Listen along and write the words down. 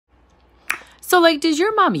So, like, did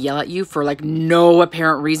your mom yell at you for, like, no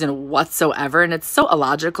apparent reason whatsoever? And it's so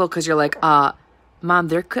illogical because you're like, Mom,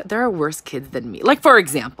 there are worse kids than me. Like, for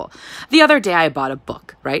example, the other day I bought a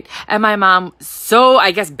book, right? And my mom,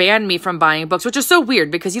 I guess, banned me from buying books, which is so weird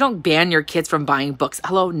because you don't ban your kids from buying books.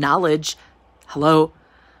 Hello, knowledge. Hello,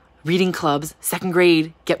 reading clubs, 2nd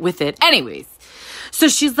grade, get with it. Anyways, so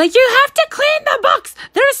she's like, you have to clean the books.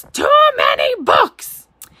 There's too many books.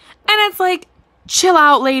 And it's like, chill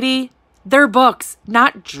out, lady. They're books,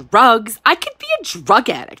 not drugs. I could be a drug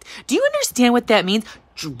addict. Do you understand what that means?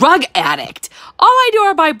 Drug addict. All I do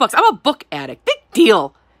are buy books. I'm a book addict. Big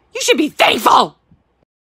deal. You should be thankful.